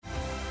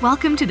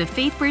Welcome to the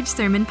FaithBridge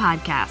Sermon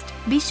Podcast.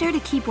 Be sure to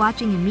keep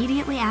watching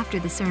immediately after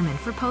the sermon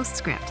for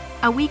Postscript,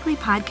 a weekly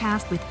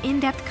podcast with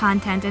in-depth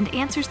content and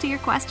answers to your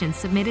questions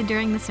submitted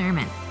during the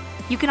sermon.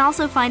 You can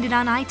also find it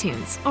on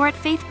iTunes or at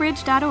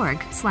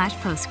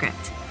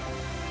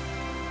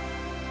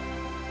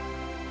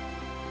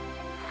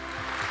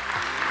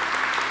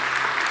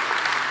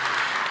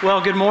faithbridge.org/postscript. Well,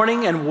 good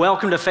morning and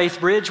welcome to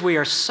FaithBridge. We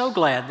are so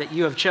glad that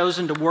you have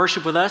chosen to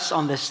worship with us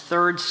on this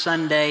third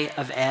Sunday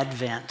of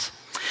Advent.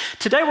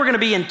 Today we're going to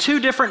be in two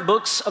different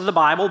books of the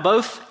Bible,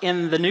 both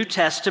in the New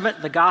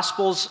Testament, the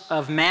Gospels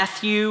of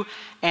Matthew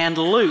and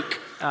Luke.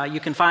 You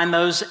can find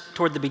those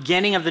toward the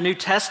beginning of the New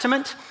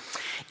Testament.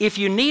 If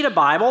you need a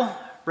Bible,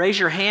 raise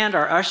your hand.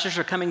 Our ushers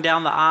are coming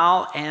down the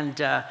aisle,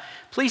 and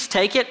please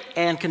take it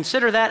and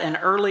consider that an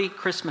early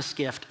Christmas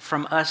gift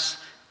from us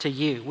to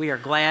you. We are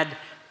glad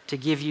to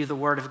give you the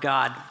Word of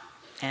God,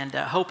 and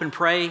hope and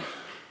pray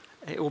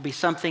it will be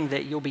something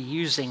that you'll be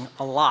using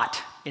a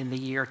lot in the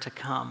year to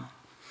come.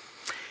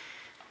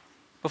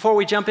 Before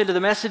we jump into the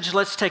message,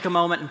 let's take a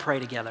moment and pray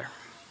together.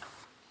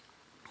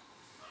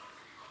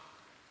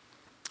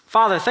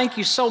 Father, thank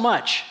you so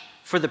much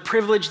for the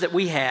privilege that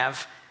we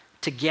have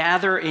to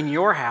gather in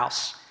your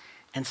house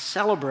and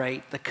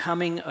celebrate the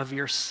coming of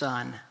your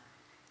Son.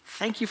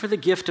 Thank you for the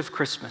gift of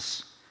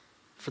Christmas,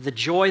 for the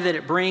joy that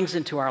it brings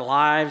into our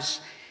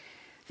lives,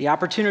 the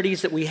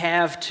opportunities that we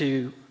have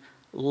to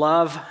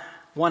love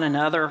one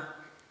another,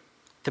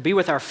 to be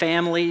with our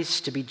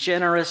families, to be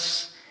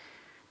generous,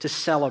 to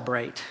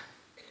celebrate.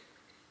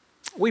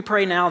 We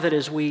pray now that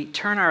as we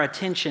turn our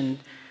attention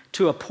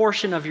to a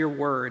portion of your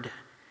word,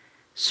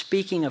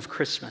 speaking of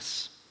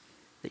Christmas,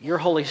 that your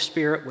Holy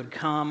Spirit would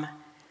come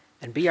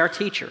and be our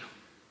teacher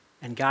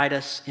and guide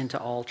us into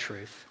all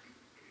truth.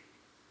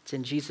 It's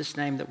in Jesus'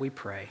 name that we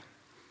pray.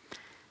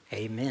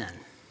 Amen.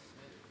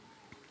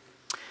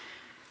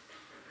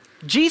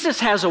 Jesus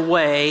has a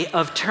way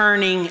of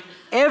turning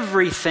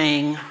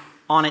everything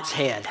on its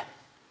head.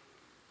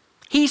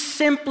 He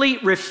simply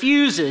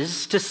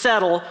refuses to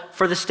settle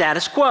for the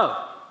status quo.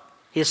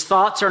 His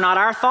thoughts are not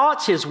our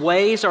thoughts. His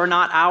ways are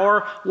not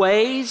our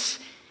ways.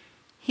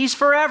 He's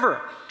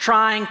forever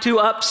trying to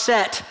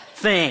upset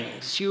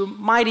things. You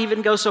might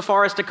even go so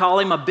far as to call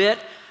him a bit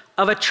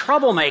of a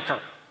troublemaker.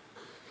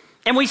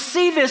 And we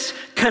see this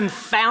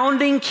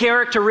confounding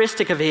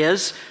characteristic of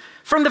his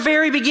from the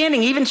very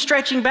beginning, even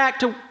stretching back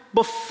to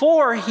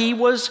before he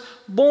was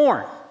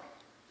born.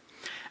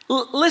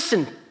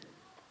 Listen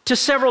to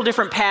several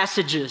different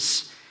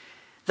passages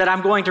that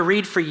I'm going to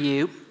read for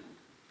you,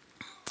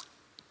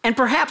 and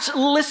perhaps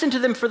listen to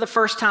them for the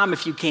first time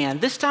if you can,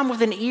 this time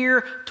with an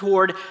ear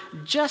toward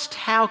just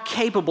how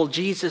capable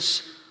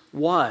Jesus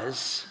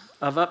was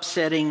of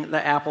upsetting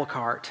the apple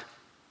cart.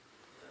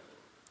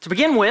 To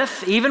begin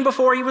with, even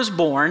before he was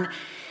born,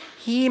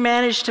 he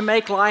managed to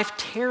make life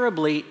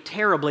terribly,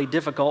 terribly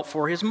difficult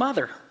for his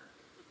mother.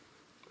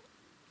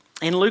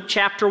 In Luke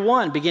chapter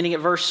 1, beginning at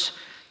verse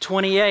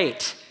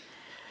 28,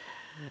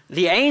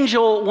 the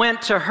angel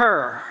went to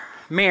her,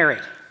 Mary,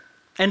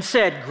 and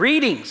said,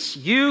 "Greetings,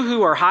 you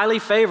who are highly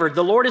favored,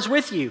 the Lord is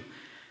with you."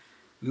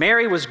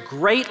 Mary was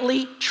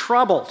greatly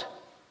troubled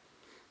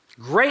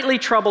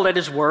at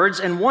his words,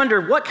 and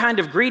wondered what kind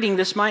of greeting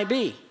this might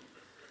be.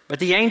 But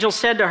the angel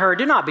said to her,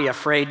 "Do not be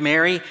afraid,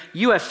 Mary.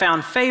 You have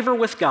found favor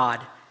with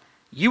God.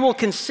 You will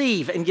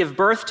conceive and give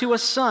birth to a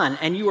son,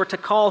 and you are to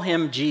call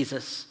him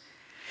Jesus.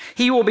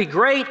 He will be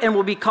great and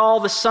will be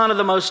called the Son of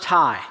the Most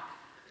High.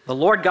 The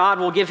Lord God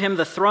will give him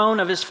the throne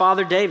of his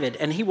father David,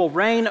 and he will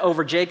reign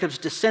over Jacob's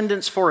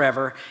descendants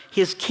forever.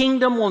 His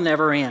kingdom will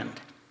never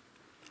end."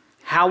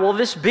 "How will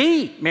this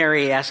be?"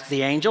 Mary asked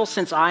the angel,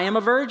 "since I am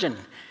a virgin?"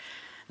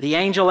 The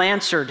angel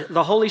answered,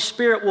 "The Holy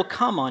Spirit will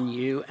come on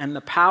you, and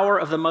the power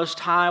of the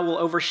Most High will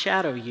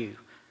overshadow you.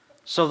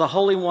 So the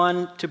Holy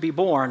One to be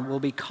born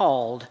will be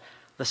called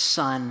the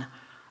Son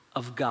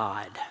of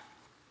God."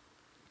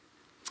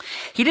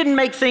 He didn't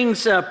make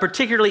things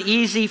particularly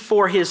easy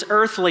for his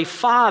earthly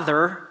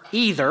father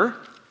either.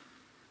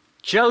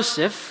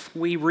 Joseph,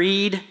 we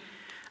read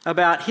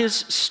about his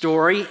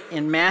story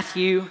in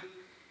Matthew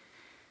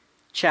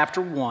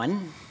chapter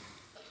 1,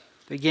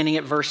 beginning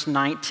at verse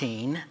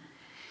 19.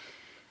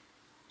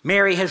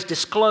 Mary has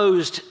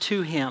disclosed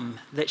to him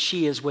that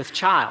she is with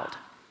child.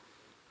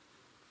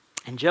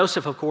 And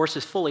Joseph, of course,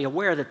 is fully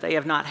aware that they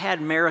have not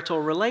had marital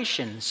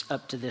relations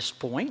up to this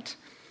point.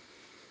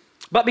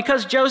 But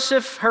because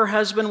Joseph, her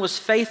husband, was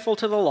faithful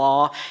to the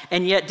law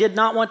and yet did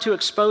not want to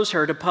expose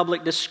her to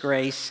public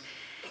disgrace,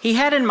 he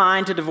had in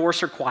mind to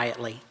divorce her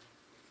quietly.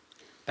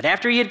 But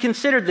after he had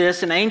considered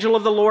this, an angel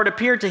of the Lord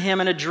appeared to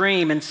him in a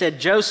dream and said,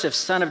 "Joseph,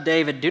 son of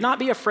David, do not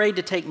be afraid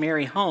to take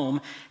Mary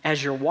home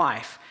as your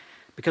wife,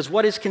 because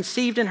what is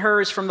conceived in her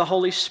is from the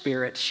Holy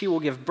Spirit. She will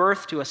give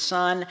birth to a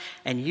son,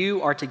 and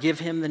you are to give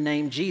him the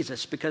name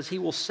Jesus, because he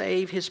will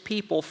save his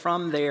people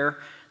from their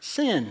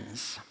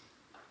sins."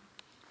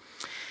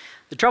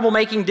 The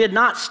troublemaking did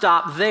not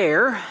stop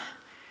there.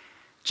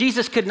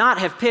 Jesus could not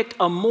have picked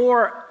a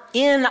more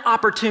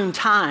inopportune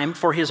time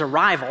for his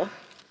arrival.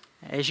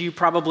 As you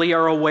probably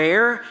are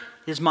aware,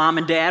 his mom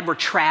and dad were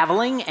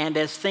traveling, and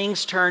as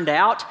things turned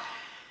out,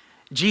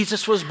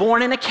 Jesus was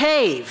born in a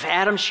cave.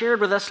 Adam shared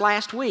with us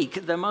last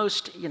week the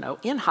most,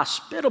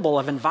 inhospitable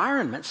of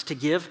environments to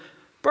give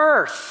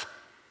birth.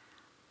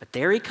 But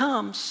there he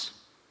comes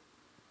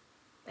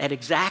at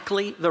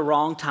exactly the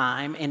wrong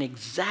time in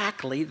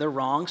exactly the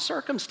wrong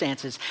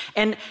circumstances.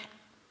 And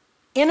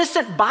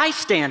innocent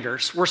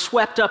bystanders were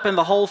swept up in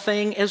the whole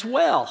thing as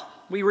well.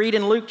 We read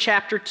in Luke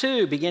chapter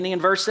 2, beginning in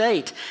verse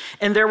 8,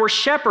 "And there were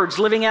shepherds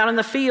living out in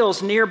the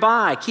fields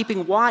nearby,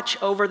 keeping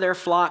watch over their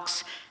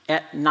flocks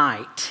at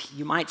night."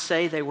 You might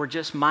say they were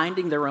just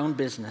minding their own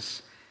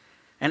business.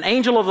 "An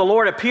angel of the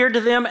Lord appeared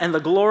to them, and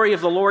the glory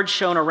of the Lord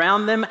shone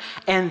around them,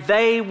 and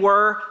they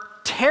were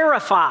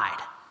terrified.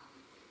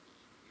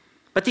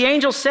 But the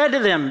angel said to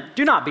them,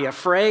 'Do not be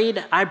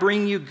afraid. I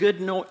bring you good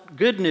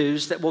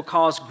news that will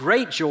cause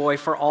great joy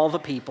for all the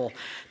people.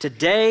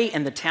 Today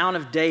in the town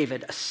of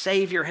David, a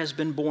Savior has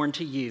been born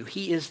to you.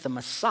 He is the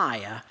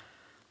Messiah,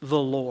 the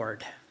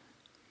Lord.'"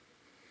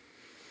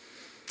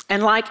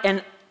 And like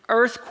an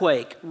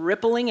earthquake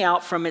rippling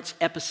out from its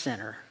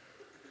epicenter,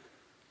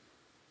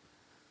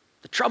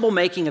 the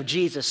troublemaking of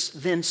Jesus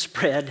then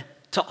spread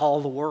to all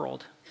the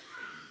world,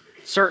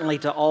 certainly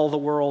to all the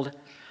world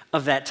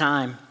of that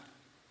time.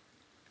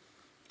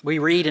 We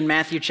read in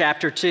Matthew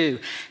chapter 2,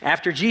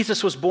 "After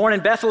Jesus was born in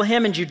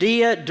Bethlehem in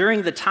Judea,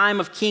 during the time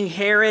of King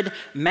Herod,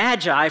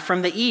 Magi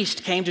from the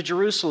east came to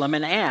Jerusalem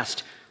and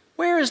asked,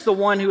 'Where is the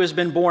one who has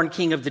been born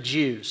King of the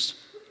Jews?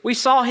 We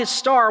saw his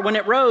star when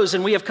it rose,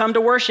 and we have come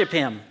to worship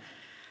him.'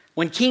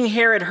 When King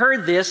Herod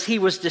heard this, he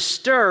was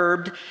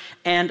disturbed,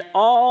 and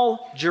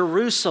all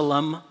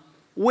Jerusalem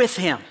with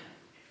him."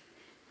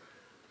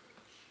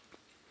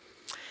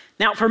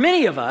 Now, for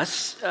many of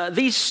us,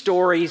 these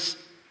stories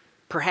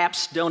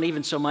perhaps don't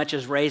even so much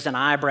as raise an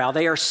eyebrow.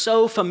 They are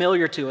so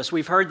familiar to us.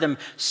 We've heard them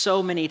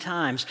so many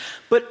times.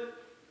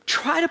 But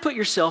try to put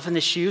yourself in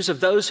the shoes of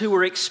those who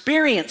were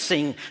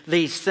experiencing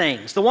these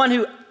things, the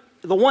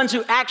ones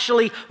who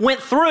actually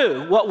went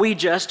through what we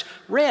just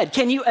read.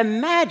 Can you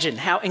imagine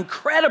how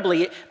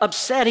incredibly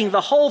upsetting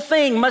the whole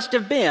thing must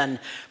have been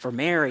for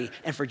Mary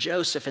and for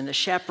Joseph and the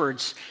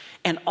shepherds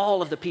and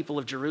all of the people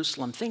of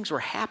Jerusalem? Things were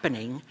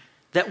happening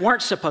that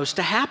weren't supposed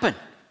to happen.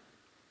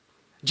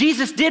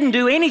 Jesus didn't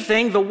do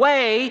anything the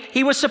way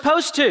he was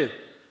supposed to.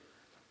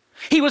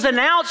 He was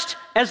announced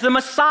as the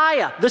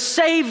Messiah, the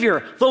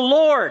Savior, the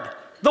Lord,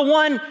 the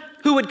one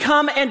who would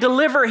come and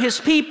deliver his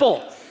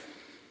people.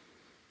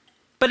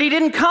 But he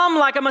didn't come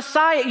like a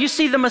Messiah. You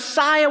see, the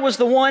Messiah was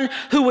the one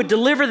who would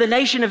deliver the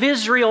nation of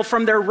Israel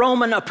from their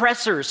Roman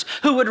oppressors,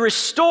 who would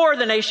restore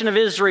the nation of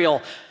Israel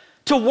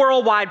to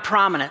worldwide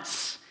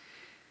prominence.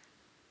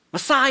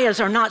 Messiahs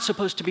are not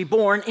supposed to be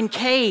born in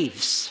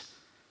caves.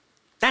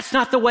 That's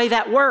not the way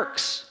that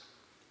works.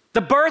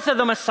 The birth of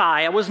the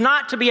Messiah was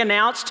not to be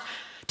announced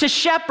to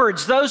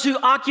shepherds, those who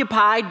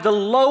occupied the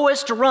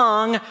lowest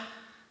rung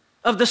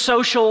of the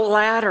social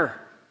ladder.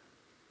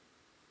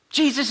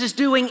 Jesus is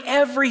doing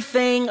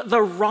everything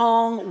the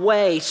wrong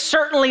way,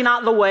 certainly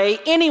not the way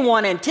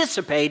anyone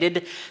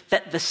anticipated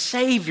that the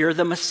Savior,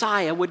 the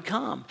Messiah, would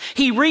come.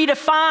 He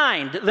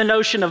redefined the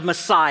notion of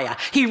Messiah.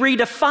 He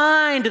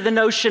redefined the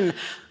notion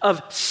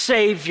of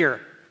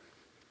Savior.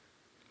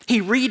 He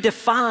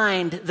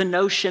redefined the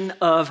notion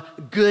of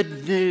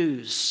good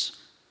news.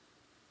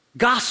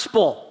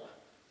 Gospel,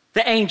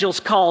 the angels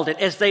called it,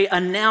 as they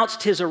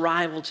announced his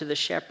arrival to the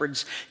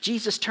shepherds.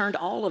 Jesus turned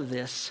all of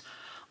this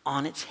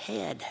on its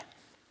head.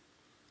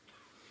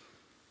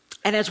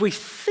 And as we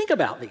think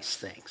about these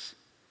things,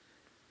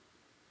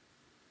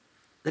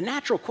 the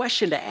natural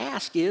question to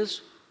ask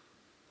is,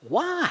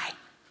 why?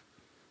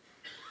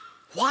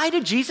 Why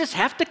did Jesus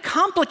have to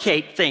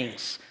complicate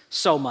things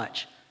so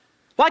much?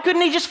 Why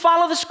couldn't he just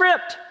follow the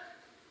script?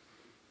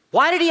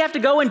 Why did he have to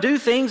go and do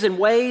things in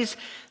ways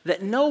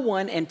that no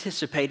one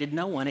anticipated,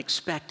 no one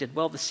expected?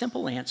 Well, the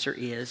simple answer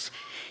is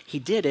he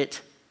did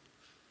it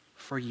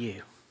for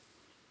you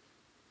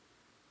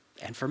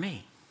and for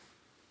me.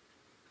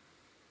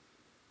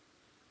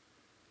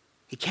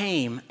 He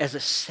came as a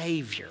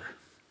Savior.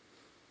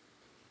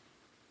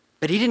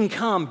 But he didn't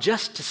come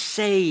just to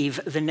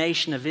save the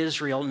nation of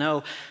Israel.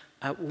 No,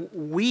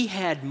 we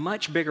had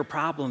much bigger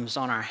problems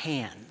on our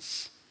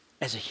hands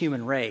as a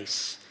human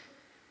race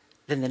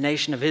than the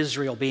nation of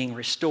Israel being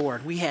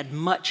restored. We had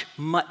much,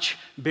 much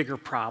bigger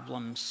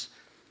problems,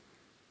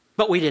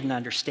 but we didn't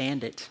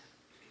understand it.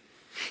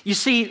 You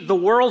see, the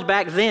world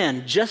back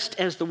then, just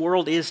as the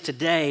world is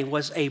today,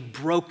 was a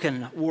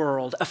broken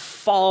world, a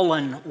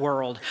fallen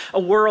world, a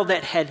world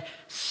that had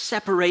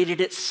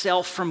separated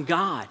itself from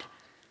God.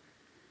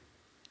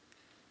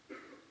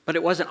 But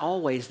it wasn't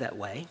always that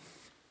way.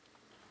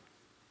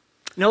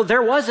 No,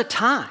 there was a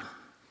time,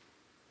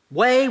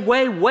 way,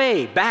 way,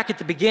 way back at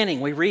the beginning,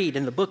 we read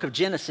in the book of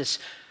Genesis,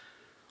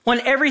 when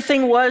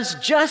everything was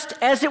just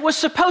as it was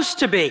supposed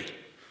to be.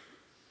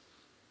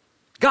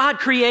 God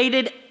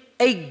created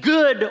a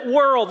good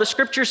world. The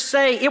scriptures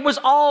say it was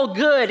all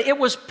good. It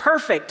was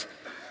perfect.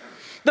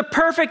 The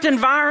perfect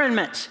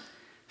environment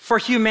for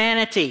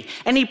humanity.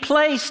 And he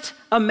placed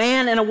a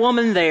man and a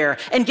woman there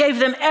and gave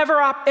them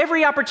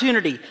every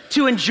opportunity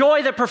to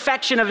enjoy the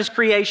perfection of his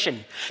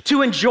creation,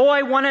 to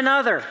enjoy one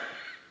another,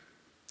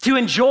 to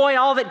enjoy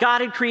all that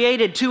God had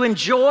created, to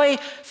enjoy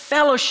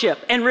fellowship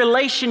and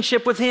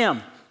relationship with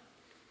him.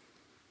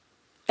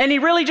 And he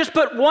really just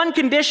put one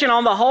condition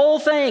on the whole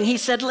thing. He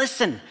said,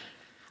 listen,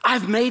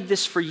 I've made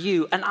this for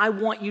you, and I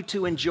want you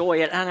to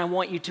enjoy it, and I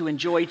want you to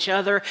enjoy each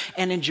other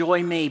and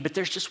enjoy me. But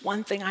there's just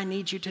one thing I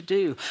need you to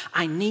do.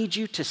 I need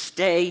you to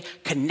stay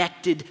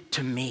connected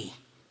to me.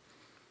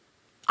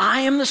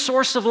 I am the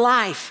source of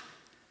life.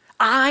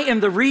 I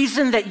am the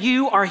reason that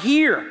you are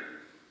here.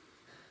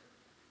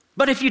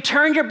 But if you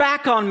turn your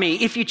back on me,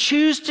 if you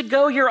choose to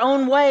go your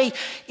own way,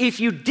 if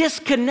you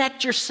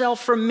disconnect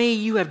yourself from me,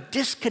 you have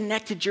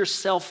disconnected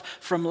yourself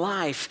from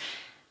life,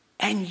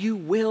 and you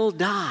will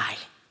die.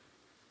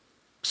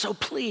 So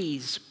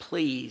please,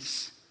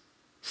 please,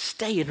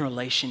 stay in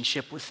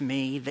relationship with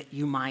me that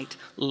you might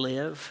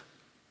live.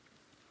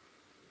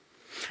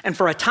 And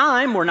for a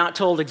time, we're not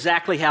told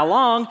exactly how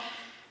long,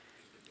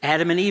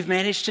 Adam and Eve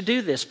managed to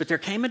do this, but there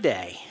came a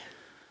day,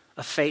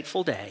 a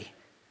fateful day,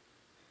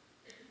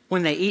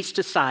 when they each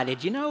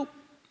decided,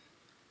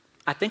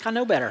 I think I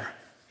know better.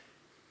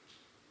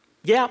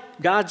 Yeah,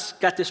 God's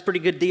got this pretty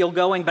good deal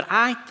going, but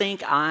I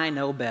think I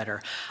know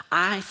better.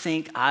 I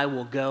think I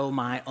will go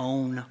my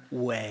own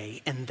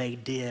way. And they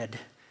did.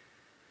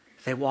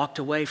 They walked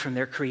away from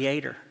their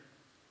Creator.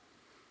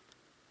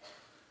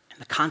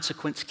 And the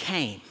consequence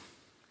came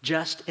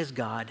just as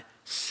God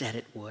said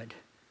it would.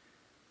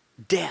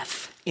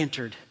 Death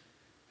entered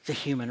the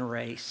human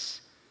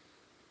race.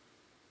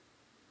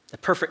 The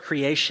perfect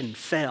creation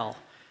fell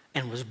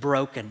and was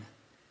broken.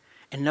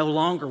 And no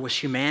longer was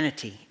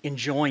humanity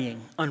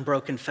enjoying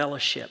unbroken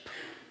fellowship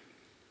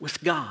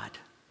with God,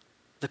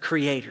 the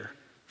Creator,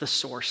 the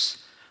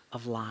source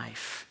of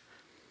life.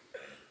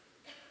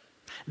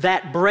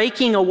 That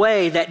breaking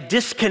away, that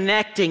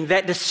disconnecting,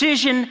 that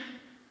decision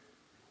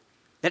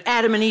that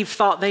Adam and Eve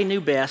thought they knew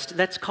best,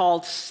 that's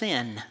called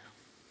sin.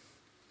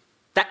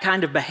 That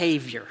kind of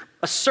behavior,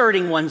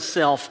 asserting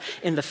oneself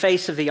in the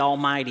face of the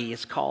Almighty,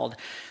 is called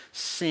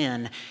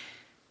sin.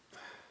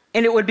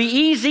 And it would be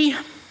easy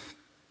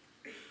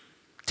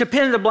to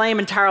pin the blame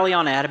entirely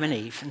on Adam and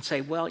Eve and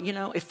say, well,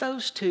 if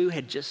those two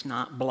had just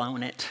not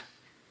blown it,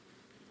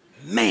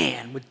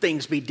 man, would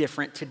things be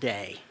different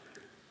today.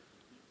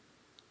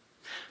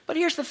 But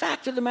here's the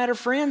fact of the matter,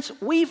 friends.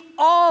 We've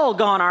all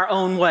gone our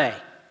own way.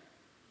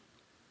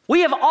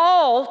 We have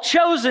all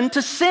chosen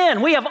to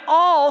sin. We have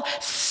all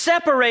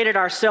separated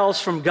ourselves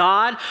from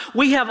God.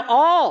 We have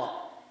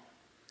all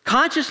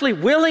consciously,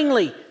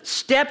 willingly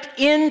stepped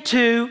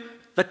into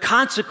the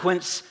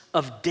consequence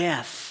of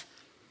death.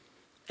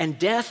 And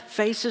death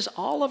faces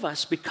all of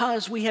us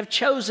because we have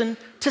chosen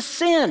to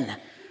sin.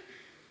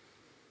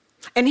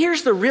 And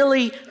here's the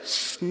really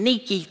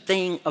sneaky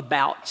thing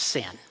about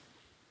sin.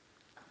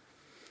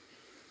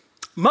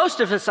 Most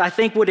of us, I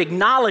think, would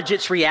acknowledge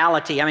its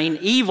reality. I mean,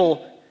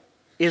 evil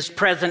is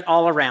present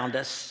all around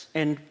us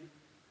and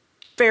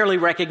fairly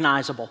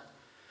recognizable.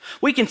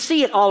 We can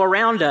see it all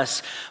around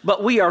us,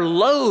 but we are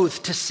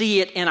loath to see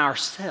it in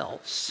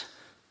ourselves.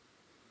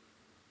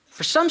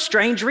 For some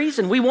strange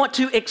reason, we want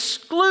to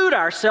exclude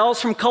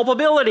ourselves from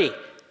culpability.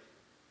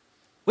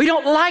 We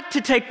don't like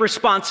to take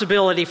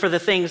responsibility for the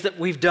things that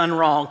we've done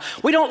wrong.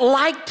 We don't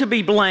like to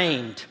be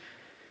blamed.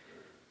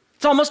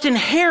 It's almost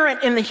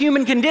inherent in the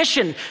human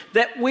condition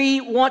that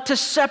we want to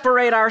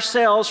separate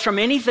ourselves from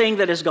anything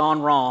that has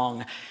gone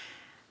wrong.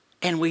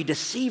 And we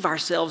deceive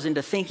ourselves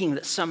into thinking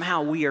that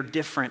somehow we are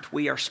different,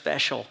 we are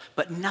special.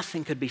 But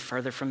nothing could be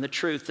further from the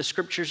truth. The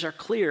scriptures are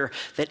clear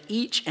that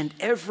each and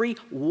every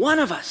one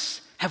of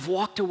us have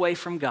walked away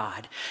from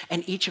God.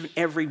 And each and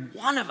every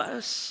one of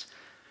us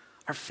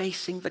are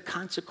facing the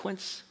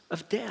consequence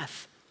of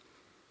death.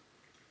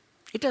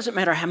 It doesn't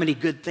matter how many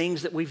good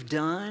things that we've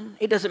done.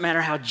 It doesn't matter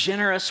how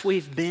generous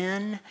we've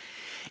been.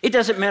 It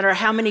doesn't matter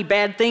how many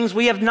bad things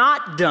we have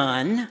not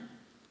done.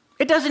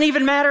 It doesn't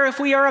even matter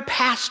if we are a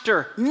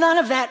pastor. None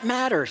of that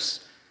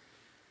matters.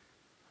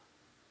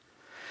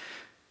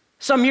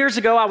 Some years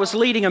ago, I was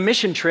leading a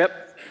mission trip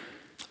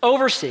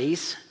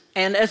overseas,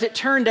 and as it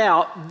turned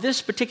out,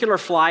 this particular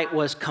flight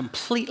was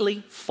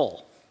completely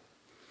full.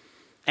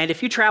 And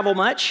if you travel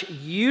much,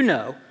 you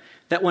know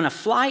that when a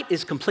flight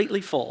is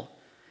completely full,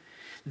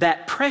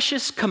 that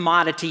precious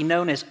commodity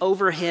known as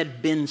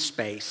overhead bin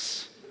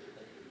space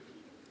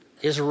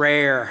is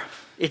rare.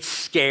 It's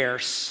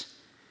scarce.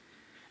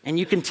 And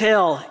you can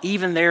tell,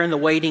 even there in the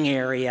waiting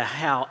area,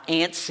 how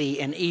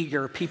antsy and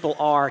eager people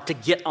are to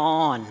get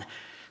on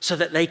so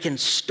that they can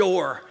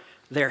store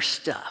their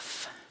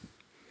stuff.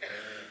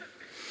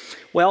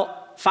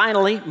 Well,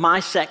 finally,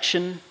 my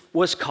section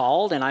was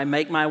called, and I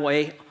make my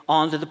way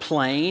onto the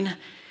plane,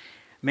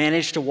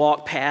 managed to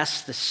walk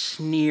past the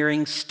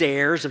sneering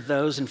stares of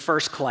those in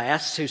first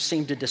class who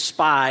seem to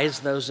despise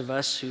those of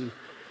us who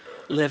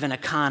live in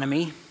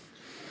economy.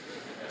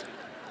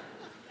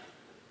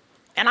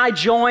 And I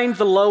joined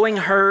the lowing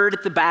herd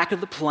at the back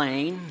of the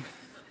plane.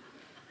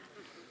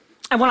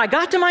 And when I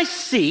got to my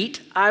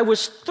seat, I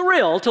was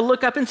thrilled to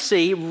look up and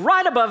see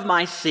right above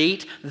my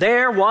seat,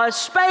 there was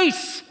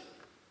space.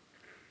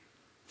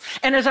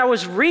 And as I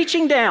was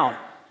reaching down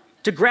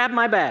to grab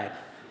my bag,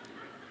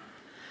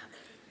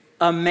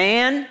 a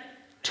man,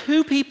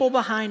 2 people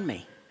behind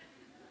me,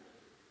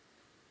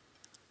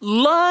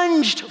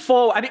 lunged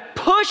forward,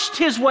 pushed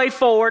his way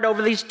forward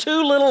over these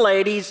 2 little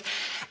ladies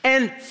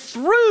and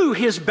threw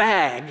his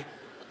bag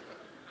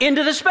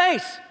into the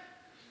space.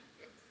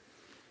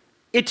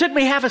 It took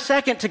me half a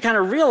second to kind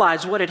of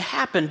realize what had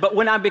happened, but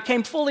when I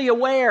became fully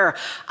aware,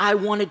 I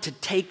wanted to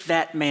take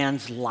that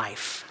man's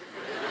life.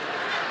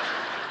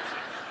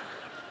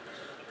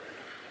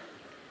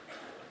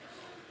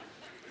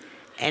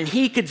 And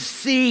he could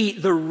see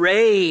the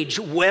rage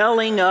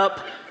welling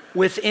up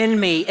within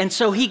me. And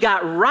so he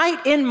got right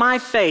in my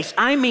face,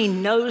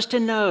 nose to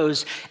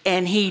nose,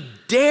 and he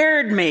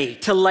dared me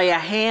to lay a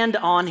hand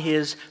on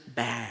his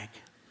bag.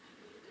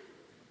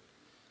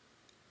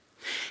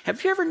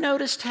 Have you ever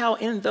noticed how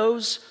in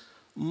those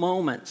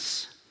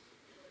moments,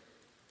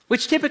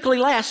 which typically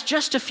last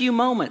just a few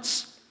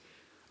moments,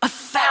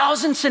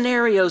 1,000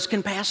 scenarios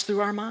can pass through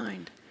our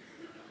mind?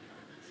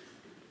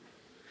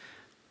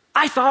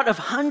 I thought of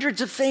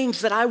hundreds of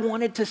things that I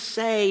wanted to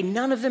say,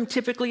 none of them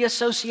typically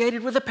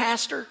associated with a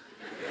pastor.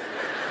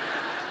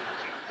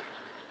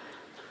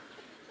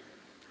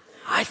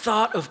 I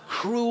thought of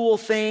cruel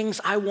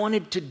things I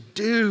wanted to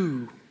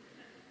do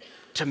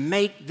to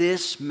make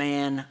this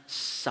man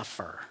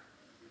suffer.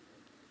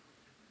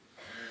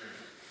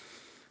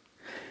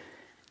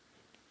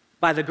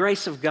 By the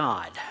grace of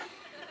God,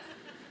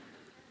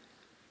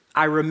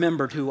 I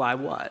remembered who I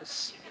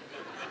was,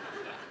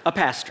 a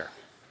pastor.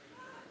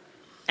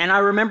 And I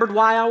remembered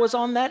why I was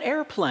on that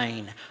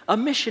airplane, a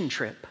mission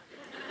trip.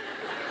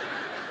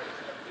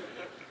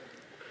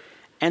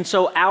 And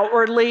so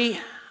outwardly,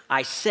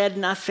 I said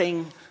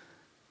nothing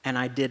and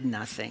I did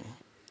nothing.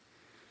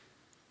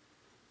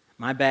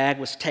 My bag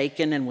was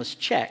taken and was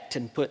checked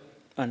and put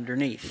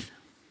underneath.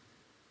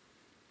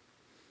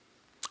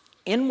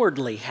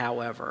 Inwardly,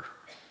 however,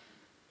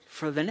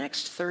 for the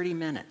next 30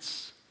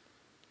 minutes,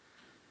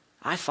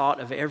 I thought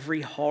of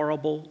every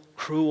horrible,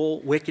 cruel,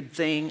 wicked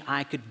thing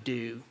I could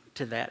do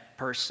to that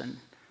person.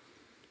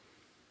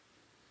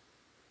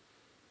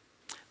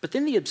 But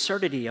then the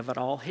absurdity of it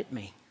all hit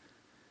me.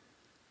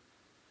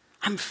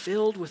 I'm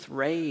filled with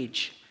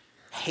rage,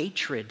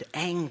 hatred,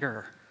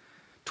 anger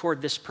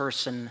toward this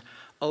person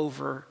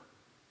over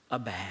a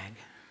bag.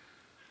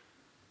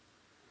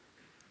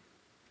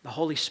 The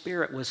Holy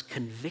Spirit was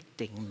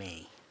convicting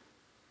me.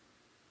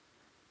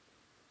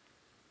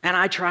 And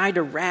I tried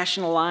to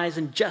rationalize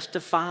and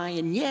justify,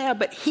 and yeah,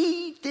 but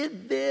he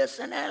did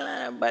this,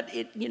 but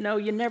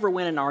you never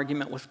win an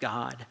argument with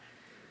God.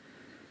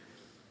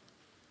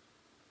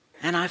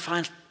 And I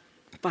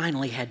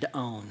finally had to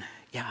own,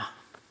 yeah,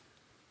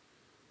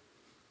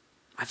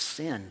 I've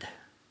sinned.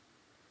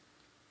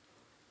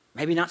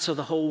 Maybe not so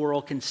the whole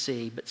world can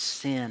see, but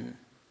sin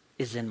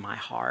is in my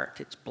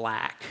heart. It's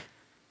black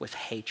with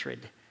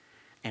hatred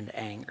and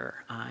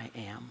anger. I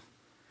am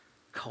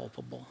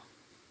culpable.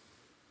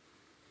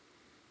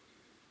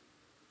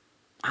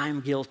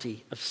 I'm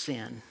guilty of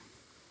sin.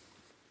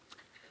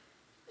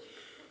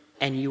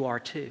 And you are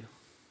too.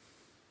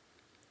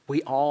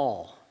 We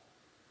all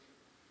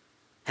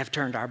have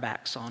turned our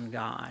backs on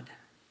God.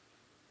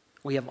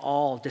 We have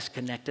all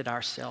disconnected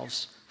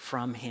ourselves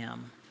from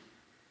Him.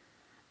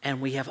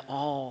 And we have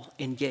all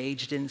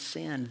engaged in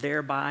sin,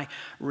 thereby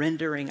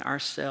rendering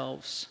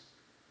ourselves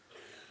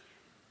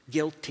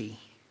guilty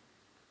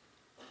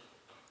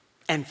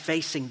and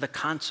facing the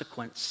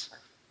consequence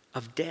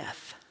of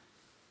death.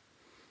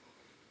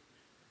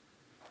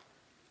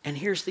 And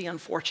here's the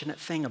unfortunate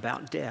thing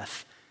about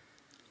death.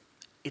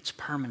 It's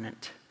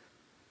permanent.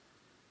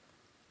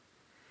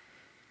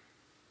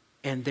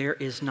 And there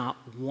is not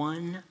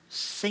one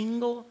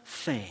single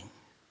thing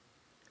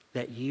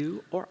that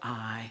you or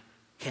I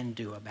can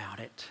do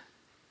about it.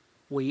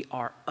 We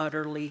are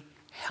utterly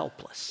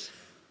helpless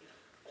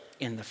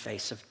in the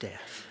face of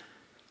death.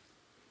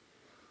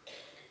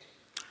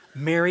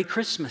 Merry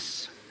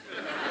Christmas.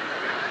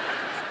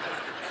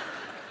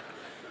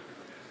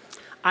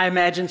 I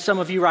imagine some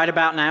of you right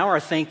about now are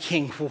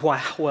thinking,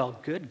 wow, well,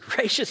 good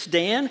gracious,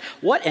 Dan,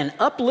 what an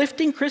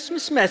uplifting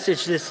Christmas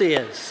message this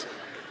is.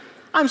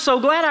 I'm so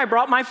glad I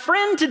brought my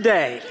friend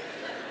today.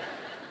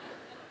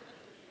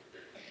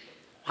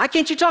 Why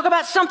can't you talk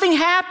about something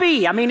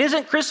happy?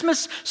 Isn't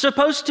Christmas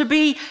supposed to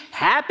be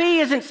happy?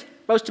 Isn't it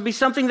supposed to be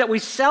something that we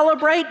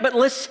celebrate? But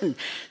listen,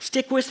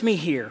 stick with me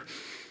here.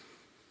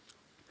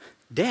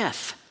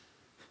 Death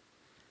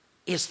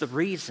is the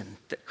reason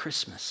that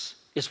Christmas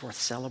is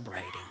worth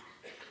celebrating.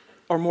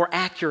 Or more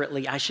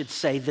accurately, I should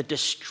say, the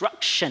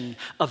destruction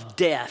of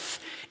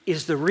death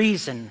is the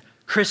reason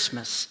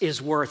Christmas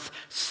is worth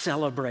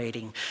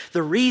celebrating.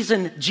 The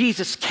reason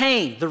Jesus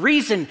came, the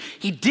reason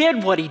He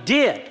did what He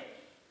did,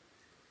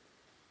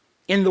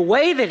 in the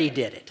way that He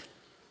did it,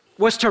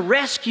 was to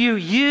rescue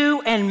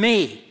you and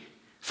me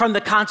from the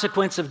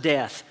consequence of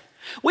death.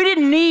 We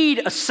didn't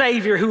need a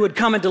Savior who would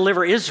come and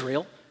deliver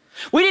Israel.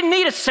 We didn't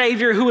need a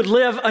Savior who would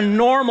live a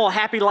normal,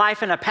 happy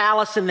life in a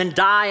palace and then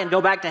die and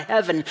go back to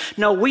heaven.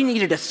 No, we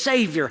needed a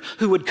Savior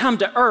who would come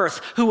to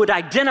earth, who would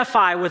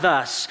identify with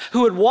us,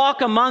 who would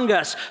walk among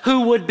us,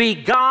 who would be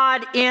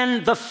God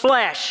in the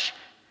flesh,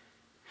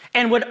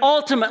 and would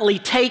ultimately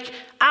take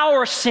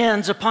our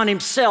sins upon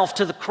himself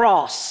to the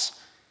cross,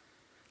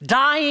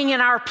 dying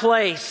in our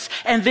place,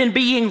 and then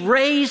being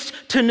raised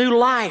to new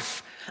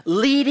life,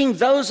 leading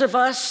those of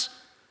us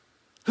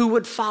who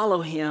would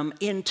follow him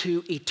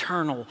into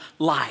eternal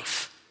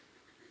life.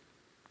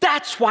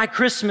 That's why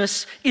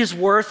Christmas is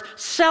worth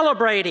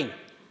celebrating.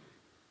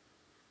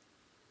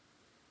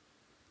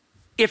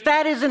 If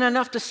that isn't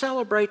enough to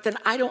celebrate, then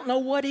I don't know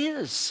what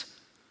is.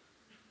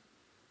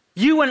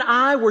 You and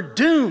I were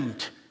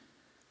doomed,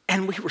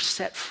 and we were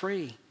set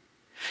free.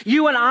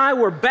 You and I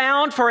were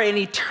bound for an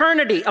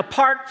eternity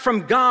apart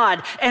from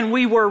God, and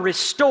we were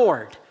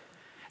restored.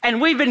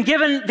 And we've been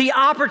given the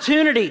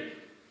opportunity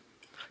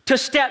to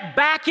step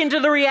back into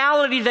the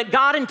reality that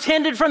God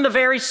intended from the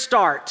very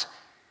start.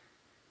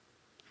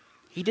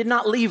 He did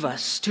not leave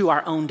us to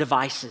our own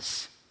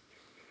devices.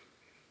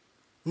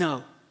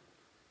 No,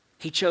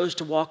 he chose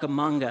to walk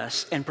among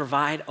us and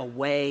provide a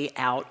way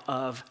out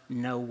of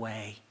no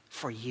way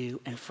for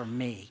you and for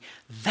me.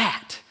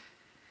 That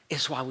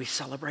is why we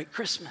celebrate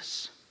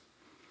Christmas.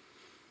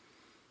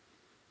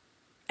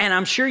 And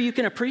I'm sure you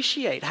can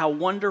appreciate how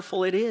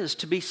wonderful it is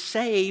to be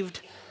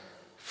saved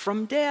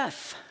from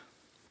death.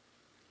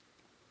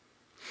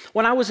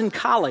 When I was in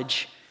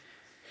college,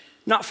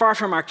 not far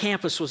from our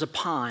campus was a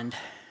pond,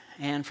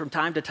 and from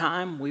time to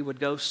time we would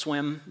go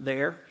swim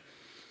there.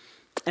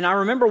 And I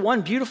remember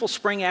one beautiful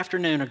spring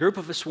afternoon, a group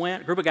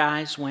of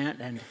guys went,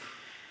 and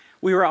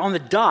we were on the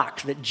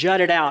dock that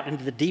jutted out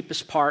into the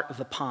deepest part of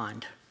the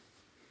pond.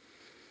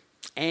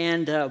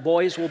 And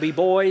boys will be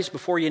boys.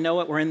 Before you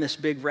know it, we're in this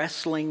big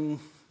wrestling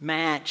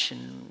match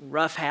and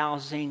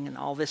roughhousing and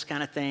all this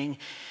kind of thing.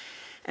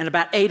 And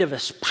about 8 of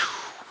us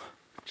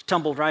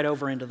tumbled right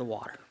over into the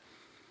water.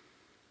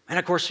 And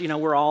of course,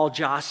 we're all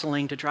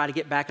jostling to try to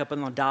get back up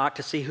on the dock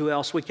to see who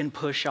else we can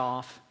push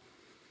off.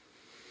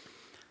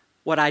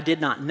 What I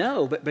did not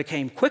know, but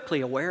became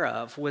quickly aware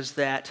of, was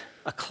that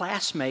a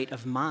classmate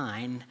of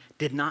mine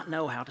did not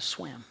know how to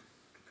swim.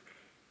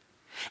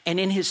 And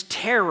in his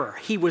terror,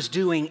 he was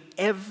doing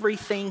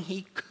everything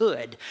he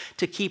could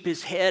to keep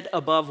his head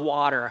above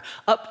water,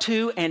 up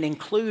to and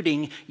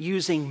including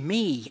using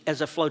me as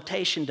a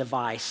flotation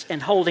device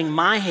and holding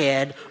my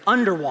head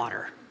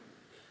underwater.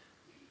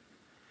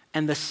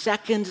 And the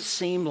seconds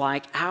seemed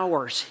like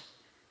hours.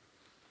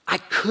 I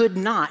could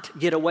not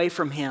get away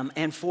from him.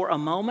 And for a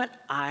moment,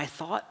 I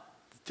thought,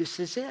 this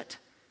is it.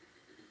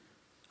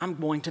 I'm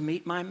going to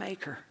meet my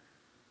Maker.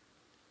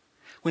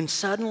 When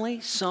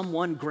suddenly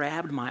someone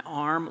grabbed my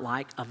arm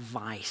like a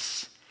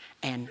vice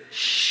and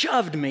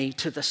shoved me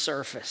to the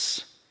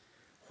surface,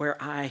 where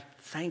I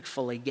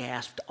thankfully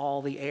gasped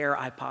all the air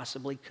I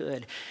possibly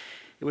could.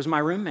 It was my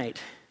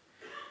roommate.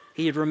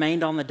 He had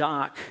remained on the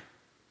dock,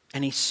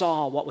 and he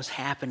saw what was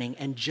happening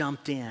and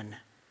jumped in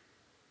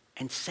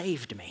and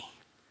saved me.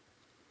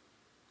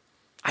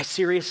 I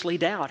seriously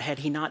doubt, had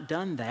he not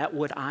done that,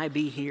 would I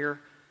be here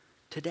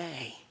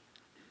today?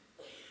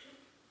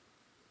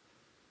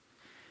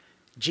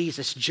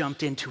 Jesus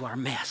jumped into our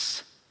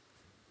mess.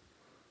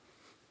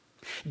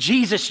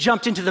 Jesus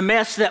jumped into the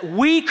mess that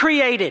we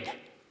created,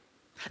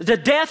 the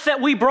death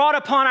that we brought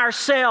upon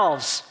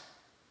ourselves,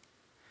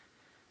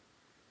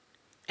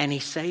 and he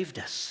saved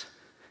us.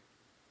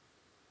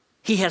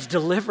 He has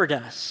delivered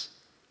us.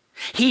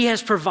 He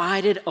has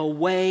provided a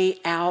way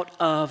out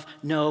of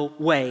no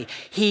way.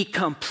 He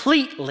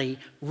completely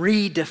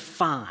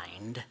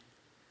redefined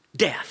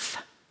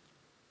death.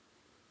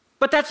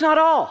 But that's not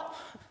all.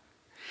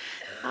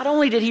 Not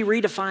only did he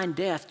redefine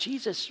death,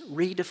 Jesus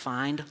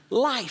redefined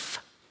life.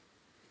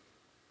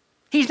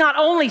 He's not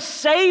only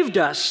saved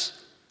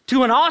us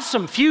to an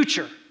awesome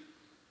future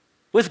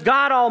with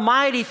God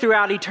Almighty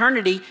throughout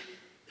eternity,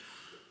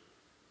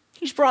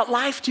 he's brought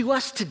life to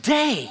us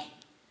today.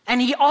 And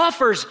he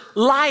offers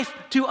life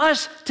to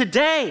us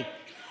today.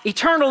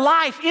 Eternal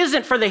life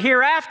isn't for the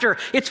hereafter,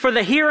 it's for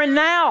the here and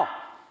now.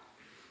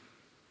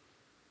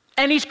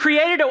 And he's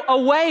created a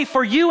way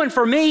for you and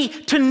for me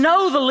to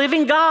know the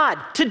living God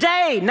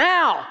today,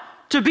 now,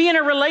 to be in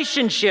a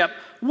relationship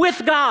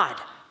with God.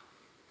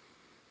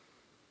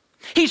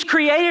 He's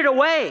created a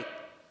way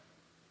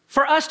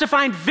for us to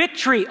find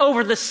victory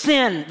over the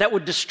sin that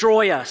would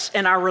destroy us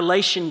and our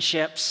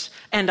relationships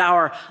and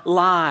our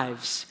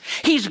lives.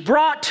 He's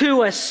brought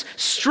to us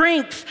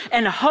strength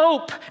and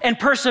hope and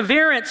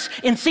perseverance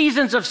in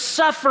seasons of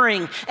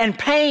suffering and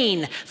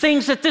pain,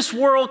 things that this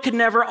world could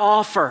never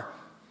offer.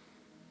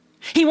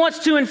 He wants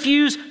to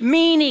infuse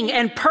meaning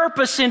and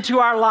purpose into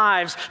our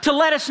lives, to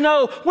let us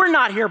know we're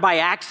not here by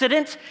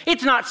accident.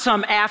 It's not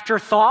some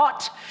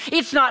afterthought.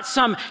 It's not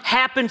some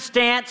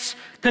happenstance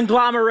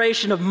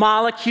conglomeration of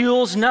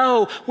molecules.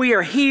 No, we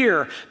are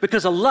here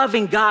because a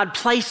loving God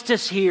placed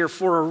us here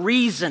for a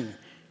reason.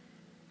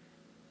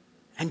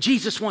 And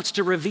Jesus wants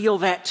to reveal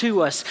that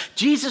to us.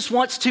 Jesus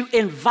wants to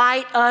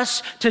invite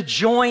us to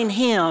join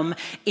him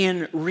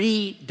in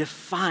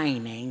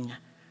redefining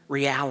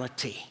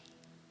reality.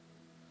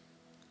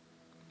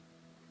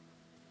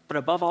 But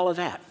above all of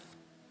that,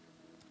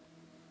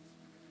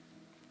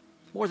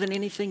 more than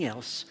anything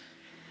else,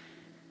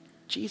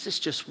 Jesus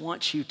just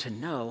wants you to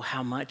know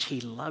how much he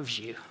loves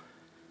you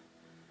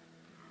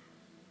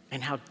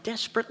and how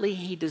desperately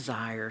he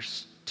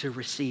desires to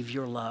receive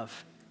your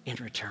love in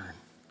return.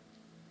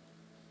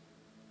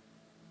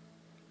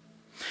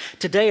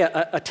 Today,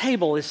 a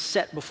table is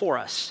set before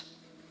us.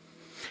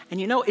 And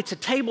you know, it's a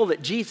table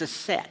that Jesus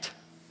set.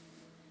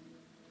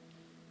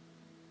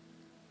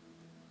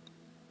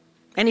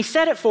 And he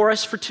set it for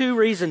us for two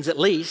reasons at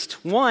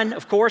least. One,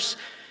 of course,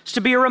 is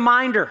to be a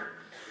reminder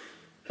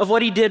of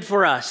what he did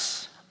for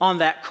us on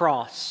that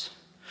cross,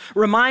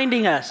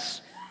 reminding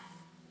us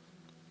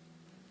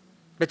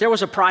that there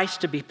was a price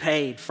to be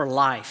paid for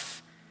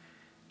life,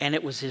 and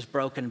it was his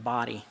broken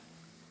body.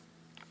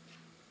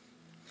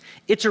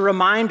 It's a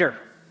reminder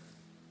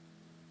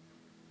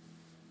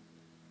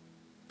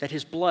that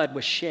his blood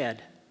was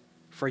shed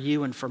for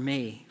you and for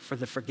me for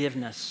the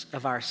forgiveness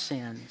of our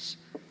sins.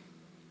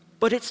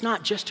 But it's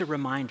not just a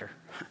reminder.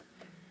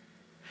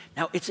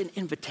 Now, it's an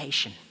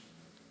invitation.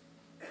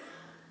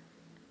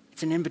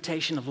 It's an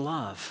invitation of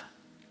love.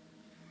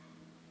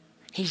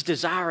 He's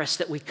desirous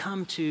that we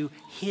come to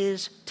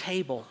his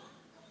table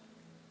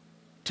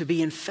to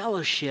be in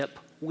fellowship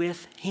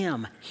with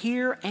him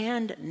here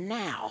and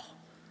now,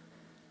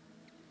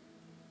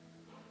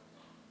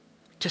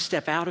 to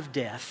step out of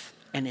death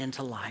and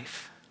into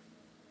life.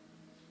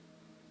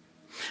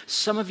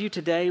 Some of you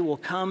today will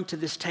come to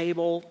this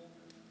table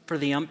for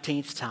the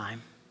umpteenth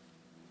time.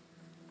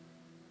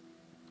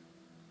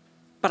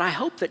 But I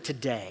hope that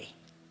today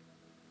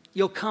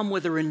you'll come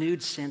with a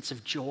renewed sense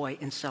of joy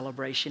and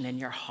celebration in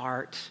your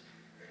heart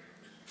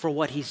for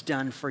what he's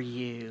done for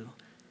you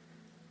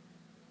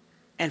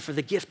and for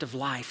the gift of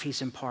life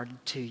he's imparted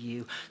to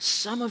you.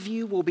 Some of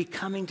you will be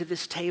coming to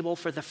this table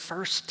for the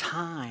first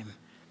time.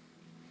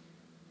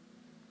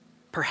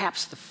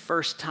 Perhaps the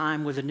first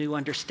time with a new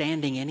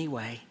understanding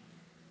anyway.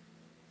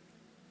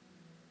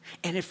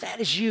 And if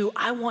that is you,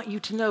 I want you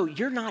to know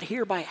you're not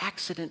here by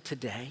accident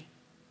today.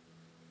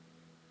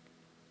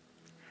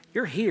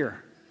 You're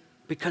here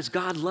because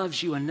God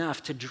loves you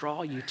enough to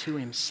draw you to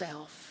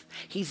himself.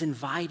 He's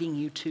inviting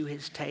you to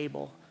his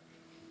table.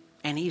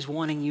 And he's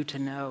wanting you to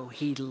know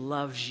he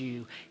loves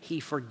you. He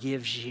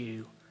forgives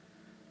you.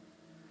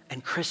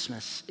 And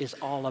Christmas is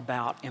all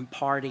about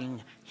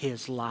imparting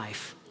his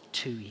life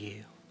to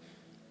you.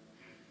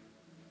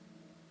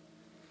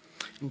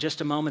 In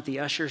just a moment, the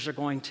ushers are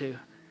going to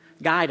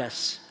guide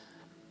us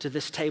to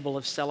this table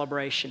of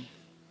celebration.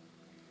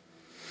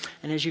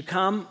 And as you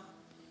come,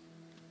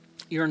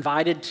 you're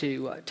invited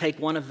to take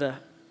one of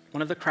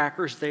the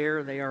crackers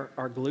there. They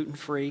are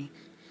gluten-free.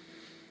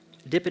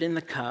 Dip it in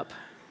the cup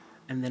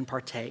and then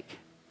partake.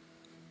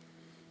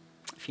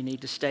 If you need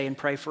to stay and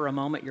pray for a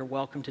moment, you're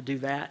welcome to do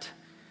that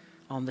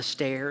on the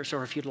stairs,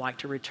 or if you'd like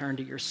to return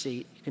to your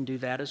seat, you can do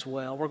that as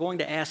well. We're going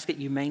to ask that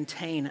you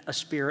maintain a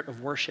spirit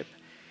of worship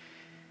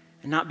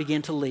and not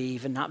begin to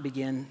leave and not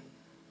begin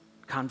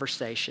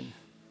conversation,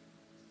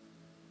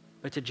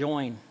 but to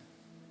join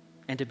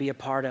and to be a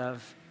part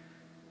of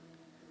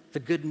the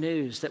good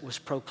news that was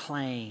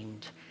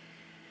proclaimed,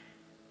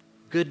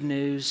 good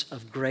news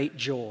of great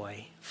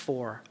joy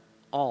for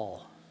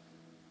all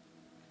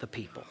the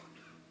people.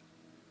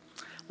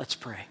 Let's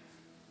pray.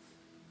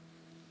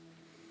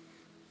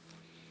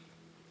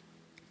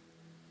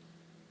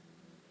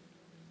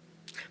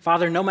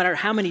 Father, no matter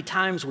how many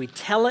times we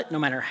tell it, no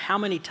matter how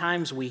many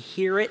times we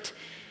hear it,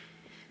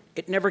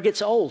 it never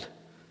gets old.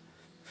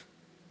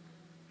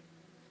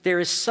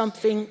 There is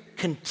something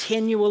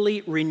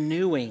continually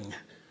renewing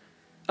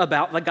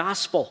about the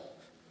gospel.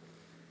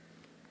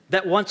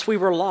 That once we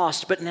were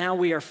lost, but now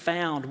we are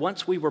found.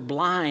 Once we were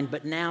blind,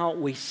 but now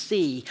we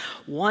see.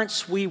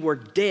 Once we were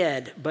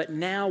dead, but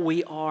now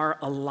we are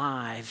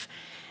alive.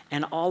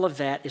 And all of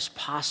that is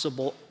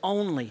possible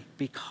only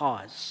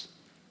because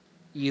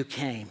you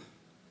came.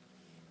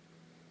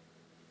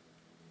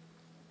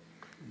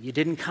 You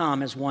didn't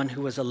come as one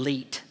who was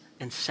elite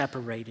and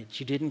separated.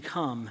 You didn't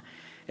come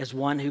as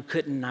one who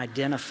couldn't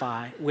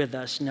identify with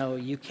us. No,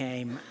 you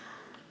came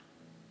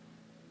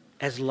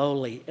as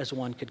lowly as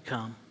one could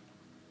come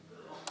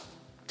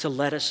to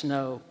let us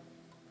know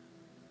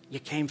you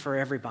came for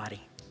everybody.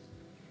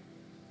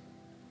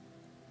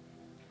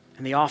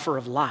 And the offer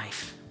of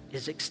life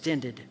is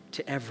extended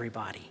to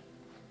everybody.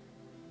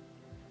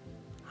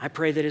 I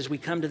pray that as we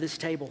come to this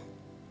table,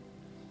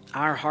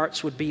 our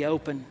hearts would be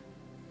open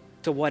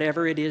to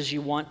whatever it is you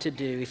want to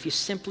do. If you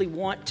simply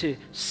want to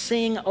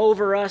sing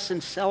over us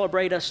and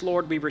celebrate us,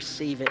 Lord, we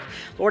receive it.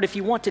 Lord, if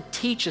you want to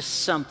teach us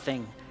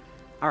something,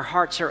 our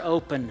hearts are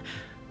open.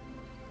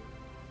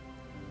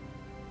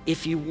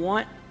 If you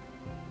want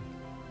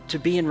to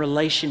be in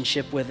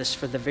relationship with us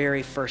for the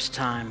very first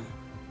time,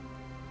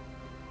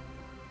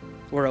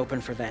 we're open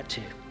for that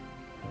too.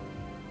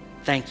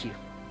 Thank you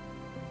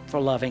for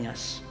loving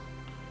us.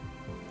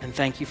 And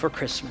thank you for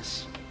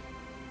Christmas.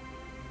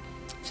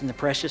 It's in the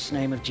precious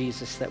name of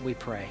Jesus that we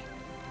pray.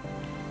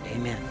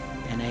 Amen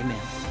and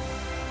amen.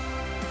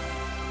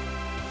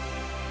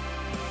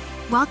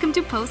 Welcome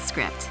to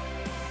Postscript.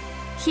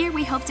 Here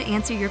we hope to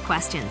answer your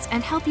questions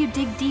and help you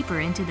dig deeper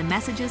into the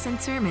messages and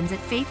sermons at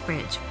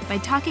FaithBridge by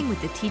talking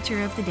with the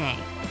teacher of the day.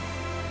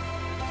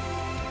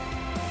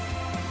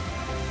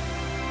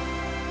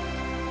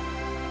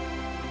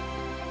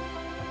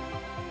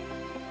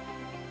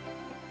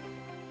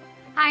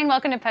 Hi, and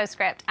welcome to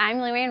Postscript. I'm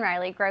Luann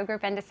Riley, Grow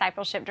Group and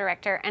Discipleship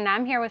Director, and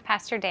I'm here with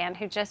Pastor Dan,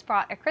 who just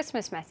brought a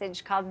Christmas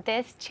message called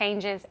This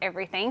Changes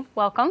Everything.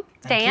 Welcome,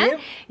 Dan. Thank you.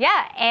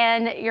 Yeah,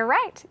 and you're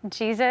right.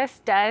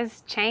 Jesus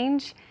does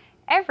change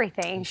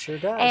everything. He sure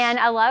does. And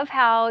I love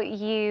how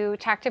you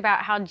talked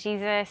about how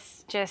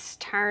Jesus just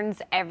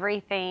turns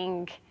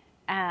everything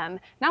not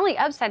only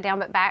upside down,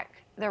 but back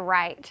the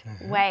right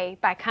way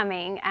by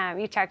coming.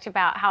 You talked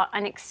about how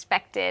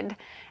unexpected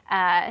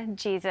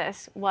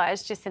Jesus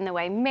was, just in the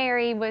way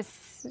Mary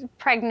was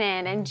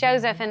pregnant and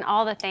Joseph and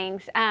all the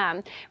things.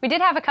 We did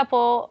have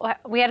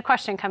we had a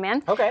question come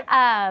in. Okay.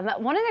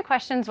 One of the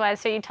questions was,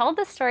 so you told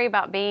the story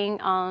about being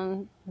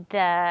on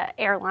the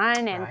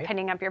airline and Right.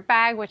 putting up your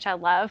bag, which I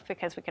love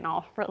because we can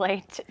all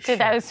relate to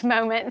those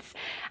moments.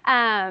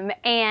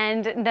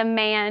 And the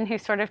man who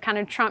sort of kind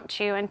of trumped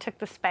you and took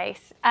the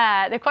space.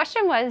 The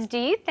question was, do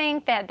you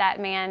think that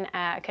man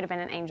could have been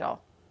an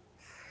angel?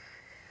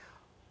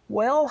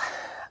 Well,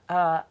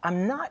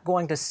 I'm not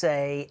going to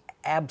say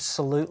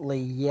absolutely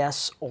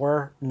yes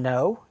or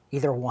no,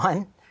 either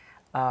one.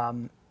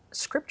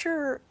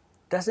 Scripture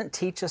doesn't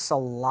teach us a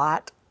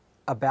lot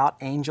about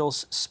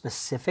angels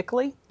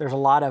specifically. There's a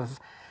lot of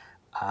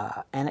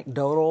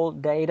anecdotal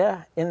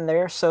data in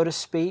there, so to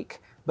speak,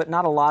 but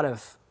not a lot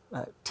of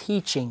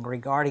teaching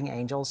regarding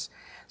angels.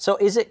 So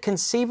is it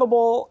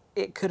conceivable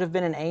it could have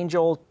been an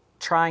angel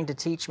trying to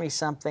teach me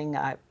something?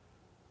 I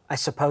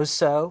suppose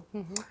so.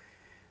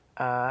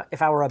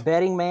 If I were a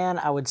betting man,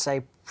 I would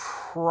say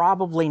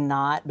probably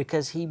not,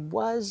 because he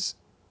was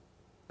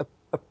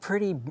a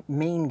pretty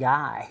mean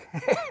guy.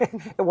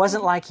 It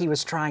wasn't like he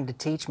was trying to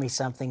teach me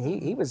something.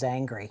 He was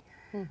angry.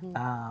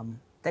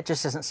 That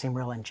just doesn't seem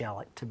real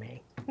angelic to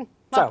me.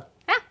 So.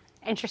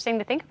 Interesting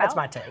to think about. That's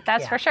my take.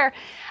 That's yeah. for sure.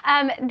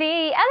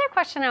 The other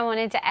question I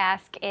wanted to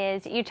ask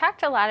is, you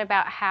talked a lot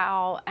about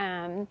how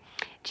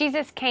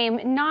Jesus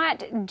came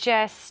not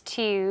just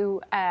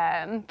to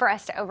for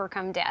us to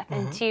overcome death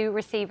and to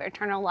receive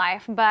eternal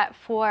life, but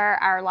for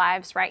our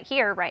lives right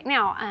here, right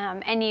now.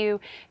 And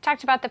you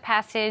talked about the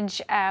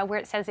passage where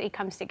it says that He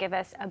comes to give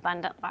us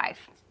abundant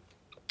life.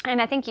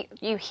 And I think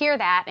you hear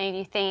that and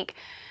you think,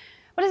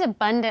 what does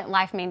abundant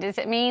life mean? Does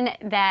it mean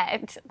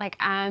that, like,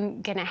 I'm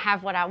going to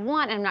have what I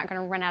want, and I'm not going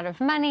to run out of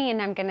money,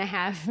 and I'm going to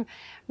have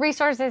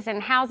resources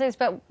and houses?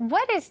 But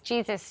what is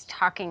Jesus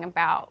talking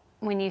about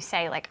when you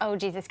say, like, oh,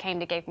 Jesus came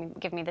to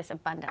give me this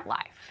abundant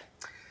life?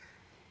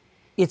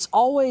 It's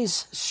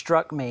always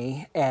struck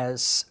me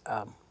as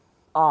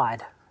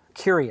odd,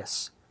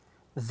 curious,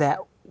 that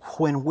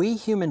when we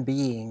human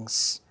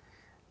beings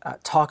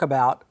talk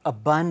about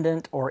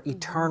abundant or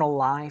eternal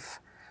life,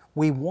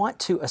 we want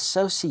to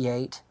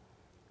associate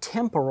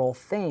temporal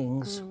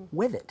things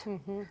with it.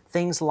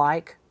 Things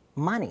like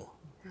money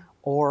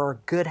or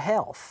good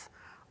health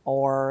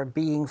or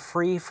being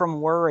free from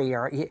worry,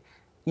 or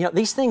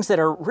these things that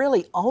are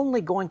really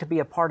only going to be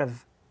a part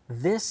of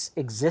this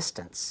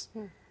existence.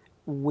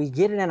 We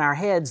get it in our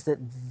heads that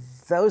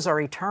those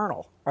are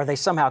eternal, or they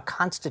somehow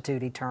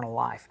constitute eternal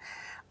life.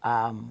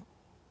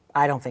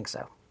 I don't think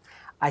so.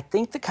 I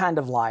think the kind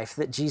of life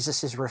that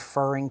Jesus is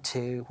referring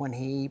to when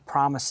He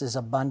promises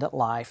abundant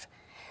life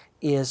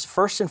is,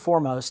 first and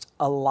foremost,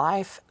 a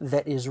life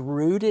that is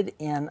rooted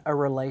in a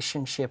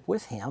relationship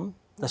with Him,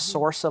 the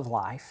source of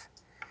life,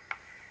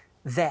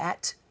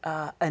 that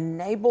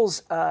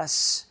enables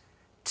us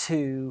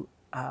to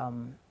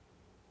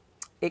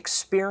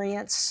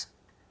experience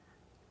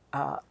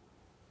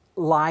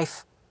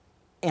life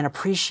and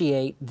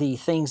appreciate the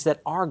things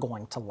that are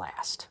going to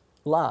last.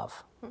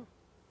 Love,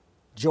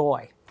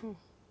 joy,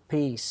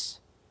 peace,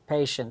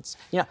 patience,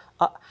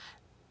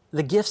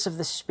 the gifts of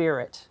the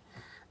Spirit,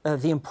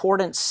 the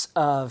importance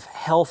of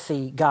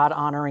healthy,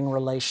 God-honoring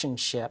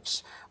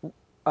relationships,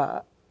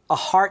 a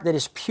heart that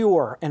is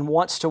pure and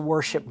wants to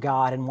worship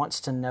God and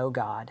wants to know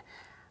God.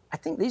 I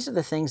think these are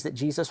the things that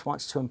Jesus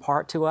wants to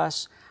impart to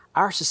us.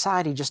 Our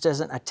society just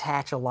doesn't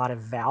attach a lot of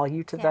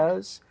value to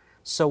those,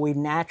 so we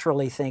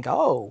naturally think,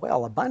 oh,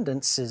 well,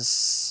 abundance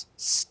is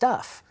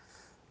stuff.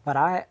 But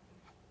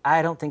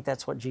I don't think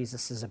that's what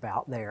Jesus is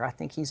about there. I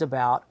think He's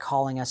about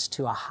calling us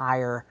to a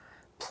higher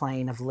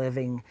plane of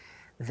living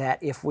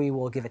that, if we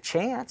will give a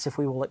chance, if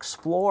we will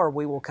explore,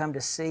 we will come to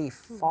see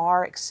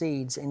far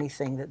exceeds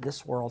anything that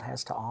this world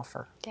has to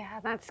offer. Yeah,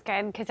 that's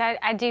good, because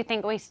I do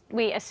think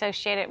we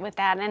associate it with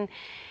that.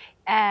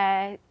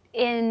 And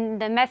in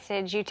the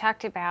message, you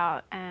talked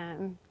about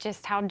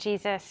just how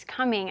Jesus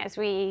coming, as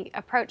we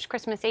approach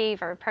Christmas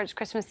Eve or approach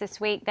Christmas this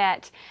week,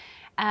 that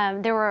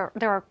there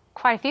were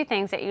quite a few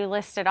things that you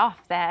listed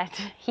off that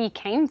he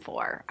came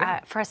for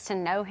us to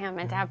know him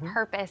and to have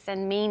purpose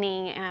and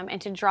meaning and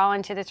to draw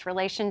into this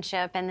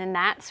relationship. And then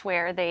that's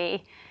where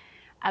the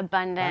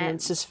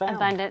abundance is found.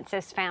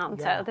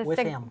 Yeah, so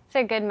it's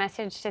a good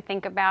message to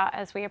think about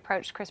as we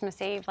approach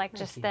Christmas Eve, like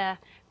just the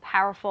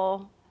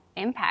powerful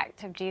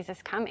impact of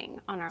Jesus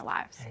coming on our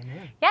lives.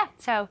 Amen. Yeah,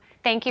 so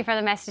thank you for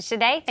the message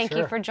today. Thank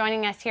you for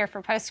joining us here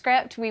for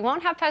Postscript. We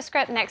won't have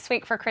Postscript next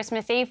week for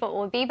Christmas Eve, but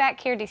we'll be back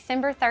here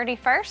December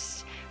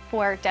 31st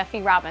for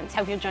Duffy Robbins.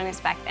 Hope you'll join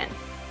us back then.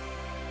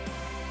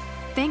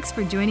 Thanks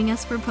for joining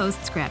us for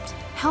Postscript.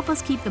 Help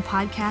us keep the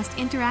podcast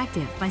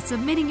interactive by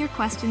submitting your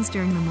questions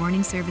during the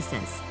morning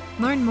services.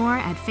 Learn more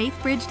at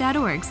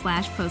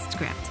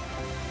faithbridge.org/postscript.